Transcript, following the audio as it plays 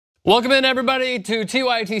Welcome in, everybody, to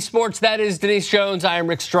TYT Sports. That is Denise Jones. I am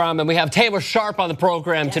Rick Strom, and we have Taylor Sharp on the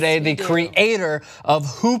program today, the creator of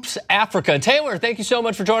Hoops Africa. Taylor, thank you so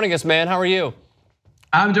much for joining us, man. How are you?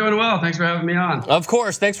 I'm doing well. Thanks for having me on. Of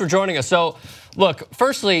course. Thanks for joining us. So, look,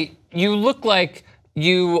 firstly, you look like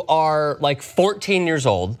you are like 14 years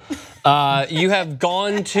old. You have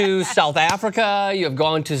gone to South Africa, you have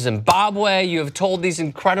gone to Zimbabwe, you have told these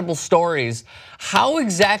incredible stories. How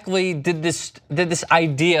exactly did this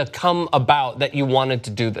idea come about that you wanted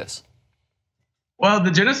to do this? Well, the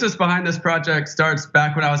genesis behind this project starts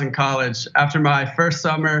back when I was in college. After my first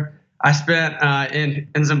summer, I spent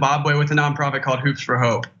in Zimbabwe with a nonprofit called Hoops for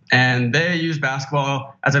Hope. And they use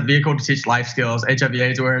basketball as a vehicle to teach life skills,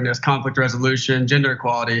 HIV/AIDS awareness, conflict resolution, gender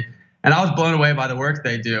equality. And I was blown away by the work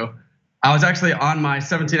they do. I was actually on my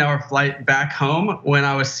 17-hour flight back home when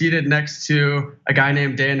I was seated next to a guy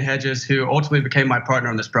named Dan Hedges, who ultimately became my partner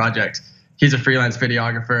on this project. He's a freelance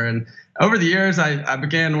videographer. And over the years, I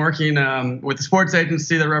began working with a sports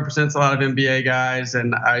agency that represents a lot of NBA guys.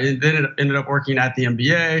 And I then ended up working at the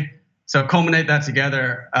NBA. So culminate that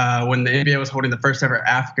together, when the NBA was holding the first ever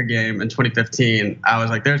Africa game in 2015, I was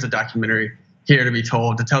like, there's a documentary here to be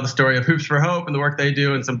told, to tell the story of Hoops for Hope and the work they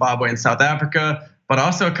do in Zimbabwe and South Africa, but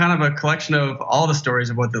also kind of a collection of all the stories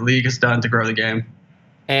of what the league has done to grow the game.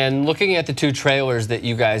 And looking at the two trailers that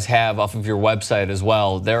you guys have off of your website as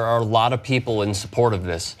well, there are a lot of people in support of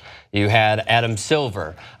this. You had Adam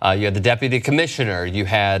Silver, you had the deputy commissioner, you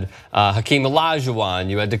had Hakeem Olajuwon,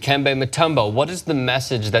 you had Dikembe Mutombo. What is the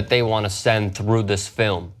message that they want to send through this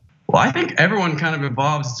film? Well, I think everyone kind of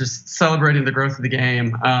involves just celebrating the growth of the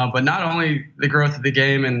game, but not only the growth of the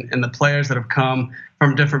game and the players that have come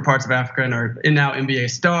from different parts of Africa and are now NBA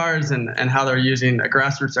stars and how they're using a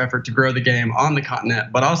grassroots effort to grow the game on the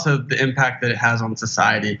continent, but also the impact that it has on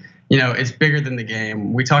society. You know, it's bigger than the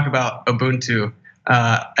game. We talk about Ubuntu.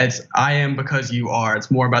 It's I am because you are. It's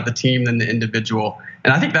more about the team than the individual.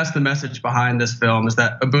 And I think that's the message behind this film, is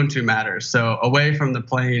that Ubuntu matters. So away from the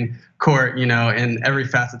playing court, you know, in every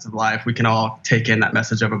facets of life, we can all take in that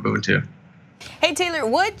message of Ubuntu. Hey Taylor,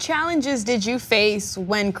 what challenges did you face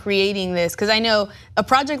when creating this? Because I know a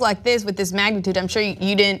project like this with this magnitude, I'm sure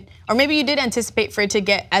you didn't, or maybe you did anticipate for it to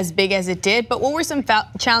get as big as it did, but what were some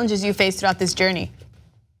challenges you faced throughout this journey?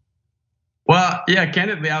 Well, yeah,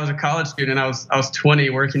 candidly, I was a college student. I was 20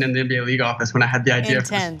 working in the NBA league office when I had the idea.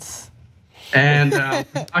 Intense. And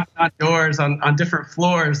knocking on doors on different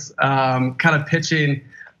floors, kind of pitching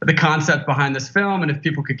the concept behind this film, and if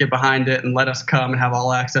people could get behind it and let us come and have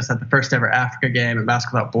all access at the first ever Africa game and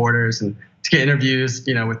Basketball Without Borders, and to get interviews,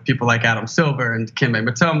 you know, with people like Adam Silver and Dikembe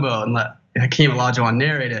Mutombo and let Hakeem Olajuwon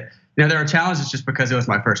narrate it. You know, there were challenges just because it was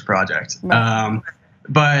my first project. Right.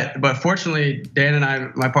 But fortunately, Dan and I,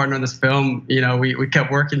 my partner on this film, you know, we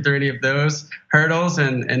kept working through any of those hurdles,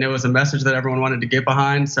 and it was a message that everyone wanted to get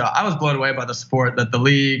behind. So I was blown away by the support that the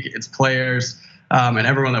league, its players, and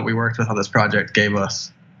everyone that we worked with on this project gave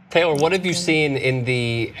us. Taylor, what have you seen in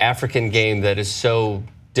the African game that is so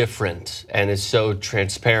different and is so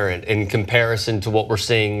transparent in comparison to what we're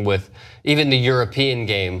seeing with even the European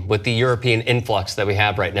game, with the European influx that we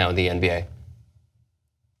have right now in the NBA?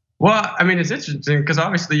 Well, I mean, it's interesting because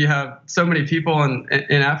obviously you have so many people in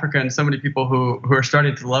Africa and so many people who are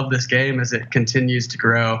starting to love this game as it continues to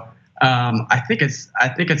grow. I think it's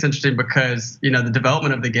interesting because, you know, the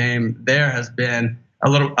development of the game there has been a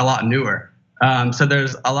lot newer. So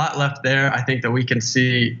there's a lot left there. I think that we can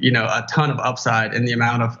see, you know, a ton of upside in the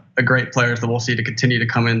amount of great players that we'll see to continue to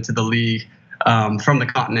come into the league from the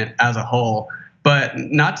continent as a whole. But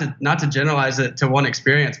not to generalize it to one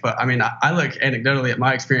experience, but I mean, I look anecdotally at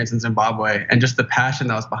my experience in Zimbabwe and just the passion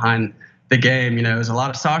that was behind the game. You know, there's a lot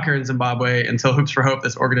of soccer in Zimbabwe until Hoops for Hope,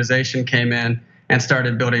 this organization, came in and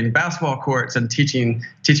started building basketball courts and teaching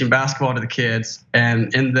basketball to the kids.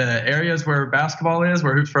 And in the areas where basketball is,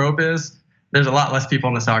 where Hoops for Hope is, there's a lot less people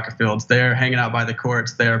on the soccer fields. They're hanging out by the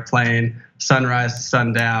courts. They're playing sunrise to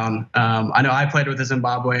sundown. I know I played with a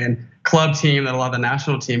Zimbabwean club team that a lot of the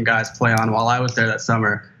national team guys play on while I was there that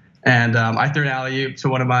summer. And I threw an alley-oop to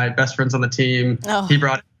one of my best friends on the team. Oh. He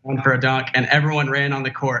brought it on for a dunk, and everyone ran on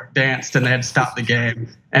the court, danced, and they had to stop the game.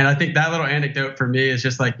 And I think that little anecdote for me is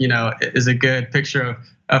just like, you know, is a good picture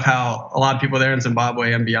of how a lot of people there in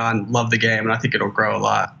Zimbabwe and beyond love the game, and I think it'll grow a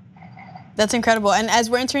lot. That's incredible. And as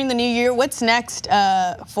we're entering the new year, what's next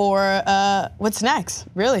what's next,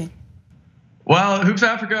 really? Well, Hoops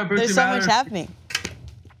Africa, Ubuntu There's so matters. much happening.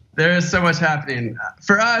 There is so much happening.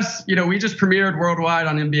 For us, you know, we just premiered worldwide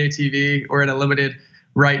on NBA TV. We're in a limited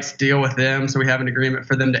rights deal with them, so we have an agreement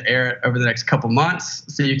for them to air it over the next couple months.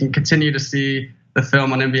 So you can continue to see the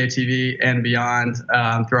film on NBA TV and beyond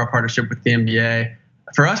through our partnership with the NBA.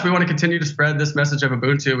 for us, we want to continue to spread this message of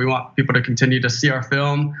Ubuntu. We want people to continue to see our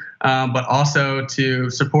film, but also to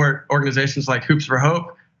support organizations like Hoops for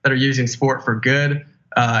Hope that are using sport for good,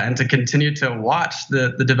 and to continue to watch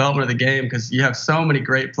the development of the game, because you have so many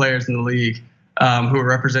great players in the league who are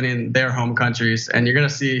representing their home countries, and you're going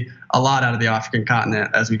to see a lot out of the African continent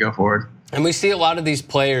as we go forward. And we see a lot of these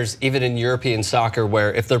players, even in European soccer,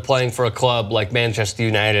 where if they're playing for a club like Manchester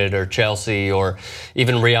United or Chelsea or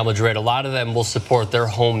even Real Madrid, a lot of them will support their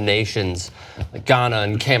home nations, like Ghana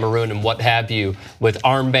and Cameroon and what have you, with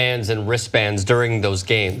armbands and wristbands during those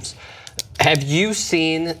games. Have you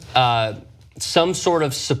seen some sort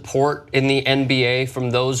of support in the NBA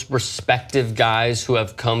from those respective guys who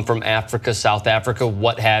have come from Africa, South Africa,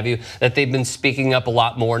 what have you, that they've been speaking up a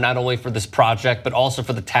lot more, not only for this project, but also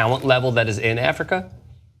for the talent level that is in Africa?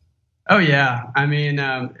 Oh yeah, I mean,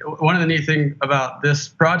 one of the neat things about this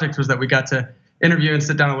project was that we got to interview and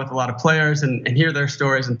sit down with a lot of players and hear their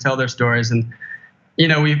stories and tell their stories. And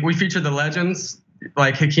we featured the legends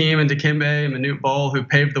like Hakeem and Dikembe and Manute Bol, who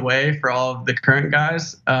paved the way for all of the current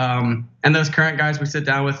guys. And those current guys, we sit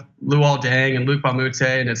down with Luol Deng and Luc Mbah a Moute,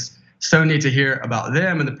 and it's so neat to hear about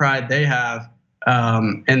them and the pride they have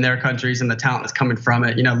in their countries and the talent that's coming from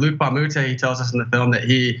it. Luc Mbah a Moute, he tells us in the film that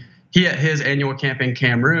he at his annual camp in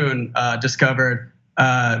Cameroon discovered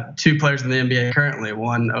 2 players in the NBA currently,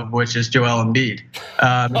 one of which is Joel Embiid.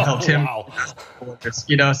 Helped him. Wow.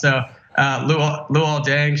 So Luol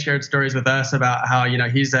Deng shared stories with us about how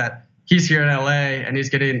he's here in LA and he's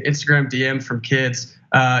getting Instagram DMs from kids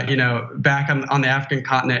back on the African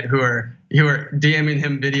continent who are DMing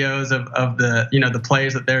him videos of the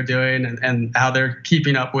plays that they're doing and how they're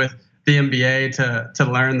keeping up with the NBA to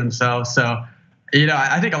learn themselves. So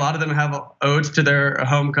I think a lot of them have odes to their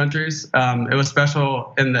home countries. It was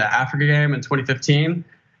special in the Africa game in 2015.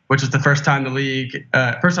 Which is the first time a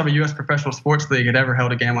U.S. professional sports league had ever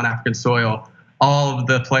held a game on African soil. All of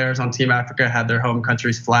the players on Team Africa had their home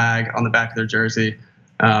country's flag on the back of their jersey.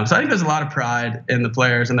 So I think there's a lot of pride in the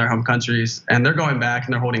players in their home countries, and they're going back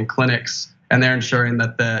and they're holding clinics and they're ensuring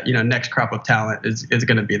that the next crop of talent is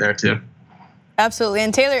going to be there too. Absolutely.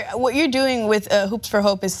 And Taylor, what you're doing with Hoops for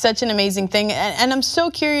Hope is such an amazing thing. And I'm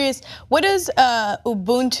so curious, what does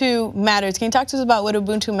Ubuntu Matters? Can you talk to us about what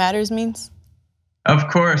Ubuntu Matters means? Of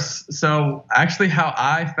course. So actually how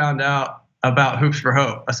I found out about Hoops for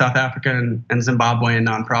Hope, a South African and Zimbabwean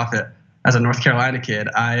nonprofit, as a North Carolina kid,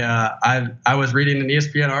 I was reading an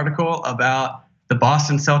ESPN article about the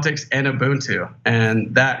Boston Celtics and Ubuntu,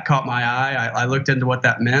 and that caught my eye. I looked into what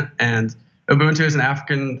that meant, and Ubuntu is an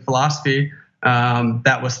African philosophy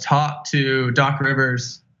that was taught to Doc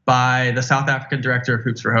Rivers by the South African director of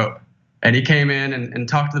Hoops for Hope. And he came in and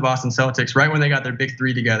talked to the Boston Celtics right when they got their big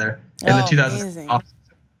 3 together in the 2000s.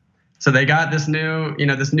 So they got this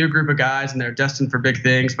new group of guys, and they're destined for big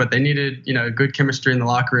things, but they needed, good chemistry in the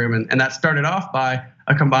locker room. And that started off by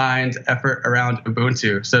a combined effort around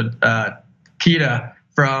Ubuntu. So Kita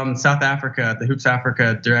from South Africa, the Hoops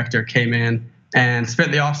Africa director, came in and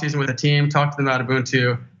spent the offseason with the team, talked to them about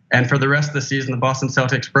Ubuntu. And for the rest of the season, the Boston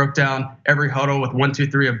Celtics broke down every huddle with 1, 2,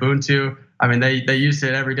 3 Ubuntu. I mean, they used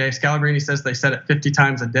it every day. Scalabrine says they said it 50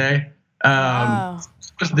 times a day. Wow.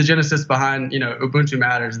 The genesis behind Ubuntu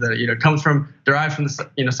Matters that derives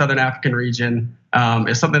from the Southern African region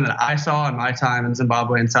is something that I saw in my time in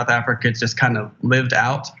Zimbabwe and South Africa. It's just kind of lived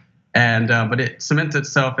out, and but it cements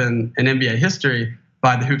itself in NBA history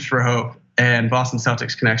by the Hoops for Hope and Boston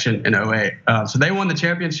Celtics connection in 08. So they won the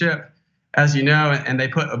championship, as you know, and they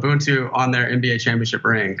put Ubuntu on their NBA championship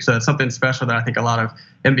ring. So it's something special that I think a lot of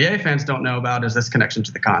NBA fans don't know about, is this connection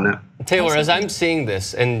to the continent. Taylor, as I'm seeing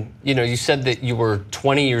this, and you said that you were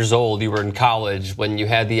 20 years old, you were in college when you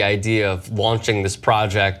had the idea of launching this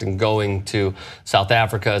project and going to South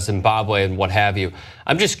Africa, Zimbabwe, and what have you.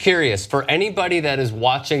 I'm just curious, for anybody that is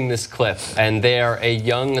watching this clip and they are a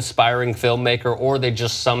young aspiring filmmaker, or they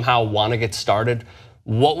just somehow want to get started,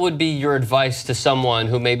 what would be your advice to someone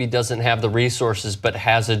who maybe doesn't have the resources but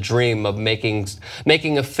has a dream of making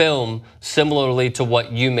a film similarly to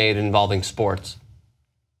what you made involving sports?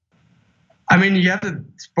 I mean,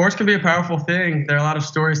 sports can be a powerful thing. There are a lot of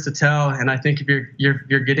stories to tell, and I think if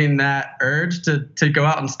you're getting that urge to go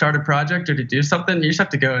out and start a project or to do something, you just have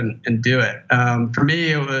to go and do it. For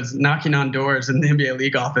me, it was knocking on doors in the NBA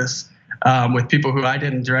league office with people who I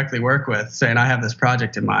didn't directly work with, saying, I have this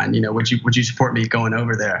project in mind, would you support me going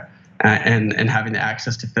over there and having the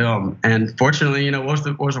access to film? And fortunately, what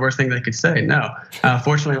was the worst thing they could say? No.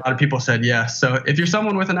 Fortunately, a lot of people said yes. So if you're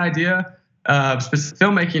someone with an idea,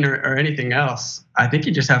 filmmaking or anything else, I think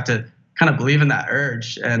you just have to kind of believe in that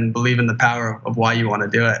urge and believe in the power of why you want to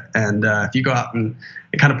do it. And if you go out and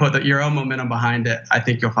kind of put your own momentum behind it, I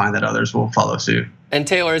think you'll find that others will follow suit. And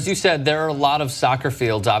Taylor, as you said, there are a lot of soccer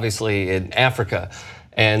fields, obviously, in Africa.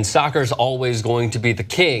 And soccer is always going to be the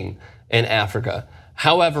king in Africa.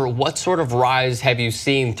 However, what sort of rise have you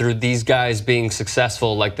seen through these guys being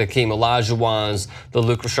successful, like the Hakeem Olajuwons, the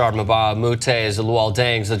Luc Richard Mbah Moutes, the Luol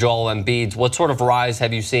Dengs, the Joel Embiids? What sort of rise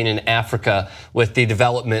have you seen in Africa with the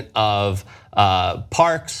development of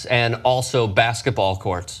parks and also basketball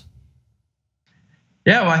courts?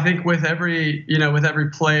 Yeah, well, I think with every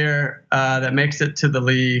player that makes it to the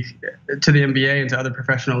league, to the NBA and to other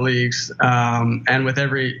professional leagues, and with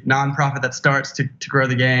every nonprofit that starts to grow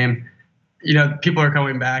the game, people are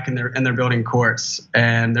coming back and they're building courts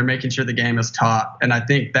and they're making sure the game is taught. And I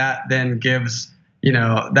think that then gives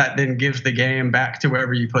the game back to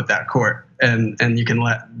wherever you put that court, and you can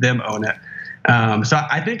let them own it. So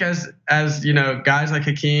I think as guys like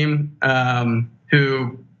Hakeem,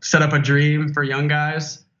 who set up a dream for young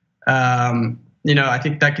guys, I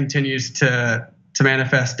think that continues to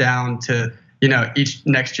manifest down to each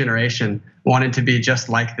next generation wanting to be just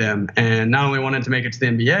like them, and not only wanting to make it to the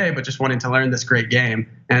NBA, but just wanting to learn this great game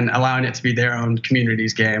and allowing it to be their own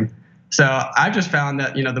community's game. So I've just found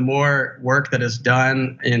that the more work that is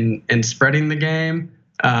done in spreading the game,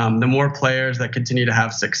 the more players that continue to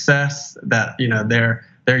have success, that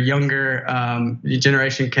their younger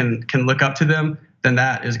generation can look up to them, then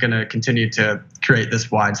that is going to continue to create this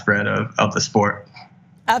widespread of the sport.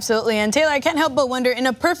 Absolutely. And Taylor, I can't help but wonder, in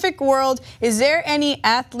a perfect world, is there any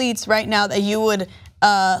athletes right now that you would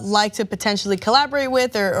like to potentially collaborate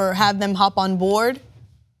with or have them hop on board?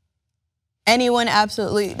 Anyone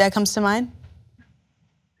absolutely that comes to mind?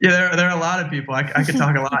 Yeah, there are a lot of people. I could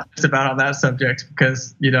talk a lot just about on that subject,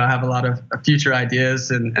 because I have a lot of future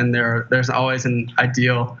ideas, and there's always an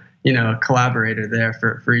ideal collaborator there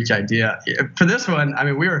for each idea. For this one, I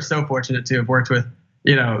mean, we were so fortunate to have worked with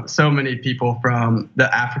so many people from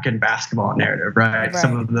the African basketball narrative, right?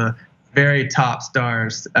 Some of the very top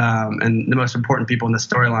stars and the most important people in the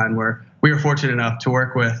storyline we were fortunate enough to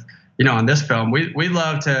work with, on this film. We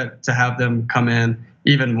love to have them come in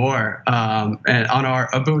even more and on our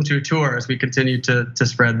Ubuntu tour as we continue to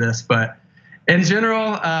spread this. But in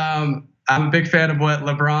general, I'm a big fan of what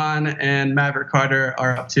LeBron and Maverick Carter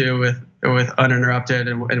are up to with Uninterrupted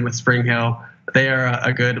and with Spring Hill. They are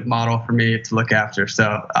a good model for me to look after.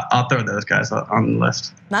 So I'll throw those guys on the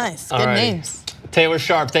list. Nice, good names. Taylor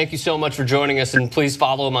Sharp, thank you so much for joining us, and please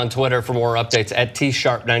follow him on Twitter for more updates at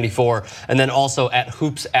tsharp94, and then also at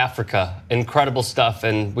Hoops Africa. Incredible stuff,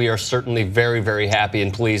 and we are certainly very, very happy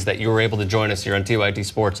and pleased that you were able to join us here on TYT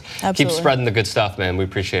Sports. Absolutely. Keep spreading the good stuff, man. We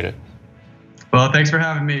appreciate it. Well, thanks for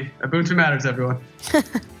having me. Ubuntu matters, everyone.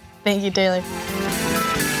 Thank you, Taylor.